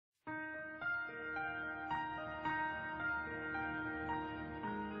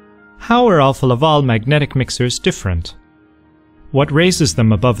How are Alfa Laval magnetic mixers different? What raises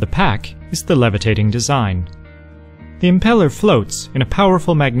them above the pack is the levitating design. The impeller floats in a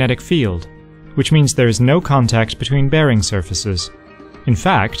powerful magnetic field, which means there is no contact between bearing surfaces. In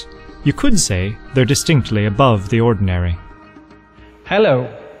fact, you could say they're distinctly above the ordinary.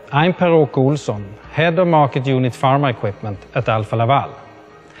 Hello, I'm Per-Åke Olsson, Head of Market Unit Pharma Equipment at Alfa Laval.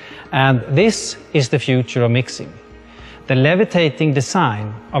 And this is the future of mixing. The levitating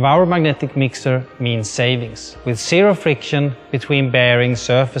design of our magnetic mixer means savings. With zero friction between bearing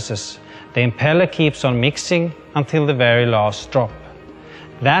surfaces, the impeller keeps on mixing until the very last drop.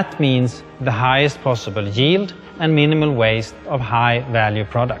 That means the highest possible yield and minimal waste of high-value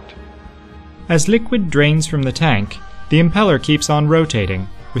product. As liquid drains from the tank, the impeller keeps on rotating,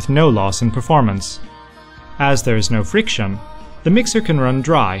 with no loss in performance. As there is no friction, the mixer can run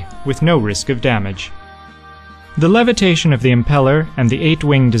dry, with no risk of damage. The levitation of the impeller and the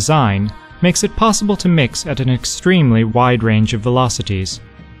 8-wing design makes it possible to mix at an extremely wide range of velocities,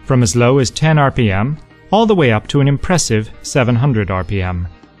 from as low as 10 RPM all the way up to an impressive 700 RPM.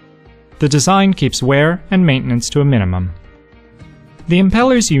 The design keeps wear and maintenance to a minimum. The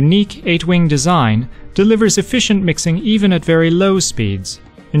impeller's unique 8-wing design delivers efficient mixing even at very low speeds,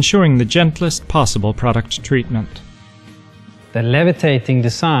 ensuring the gentlest possible product treatment. The levitating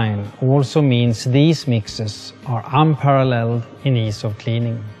design also means these mixers are unparalleled in ease of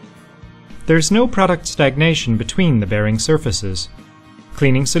cleaning. There's no product stagnation between the bearing surfaces.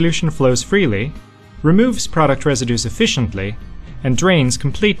 Cleaning solution flows freely, removes product residues efficiently, and drains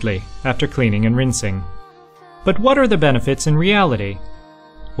completely after cleaning and rinsing. But what are the benefits in reality?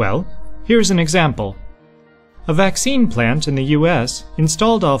 Well, here's an example. A vaccine plant in the US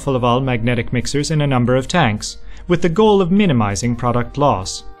installed Alfa Laval magnetic mixers in a number of tanks, with the goal of minimizing product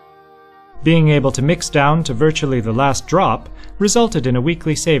loss. Being able to mix down to virtually the last drop resulted in a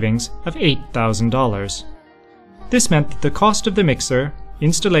weekly savings of $8,000. This meant that the cost of the mixer,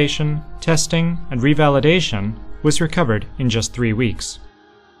 installation, testing, and revalidation was recovered in just 3 weeks.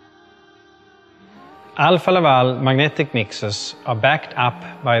 Alfa Laval magnetic mixers are backed up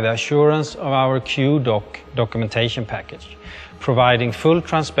by the assurance of our QDoc documentation package, providing full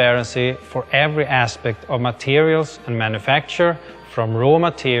transparency for every aspect of materials and manufacture, from raw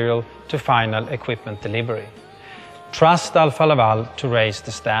material to final equipment delivery. Trust Alfa Laval to raise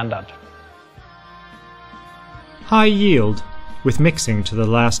the standard. High yield, with mixing to the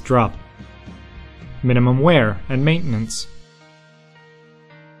last drop. Minimum wear and maintenance.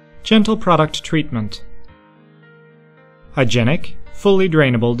 Gentle product treatment. Hygienic, fully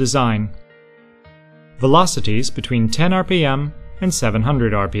drainable design. Velocities between 10 RPM and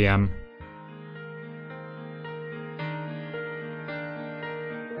 700 RPM.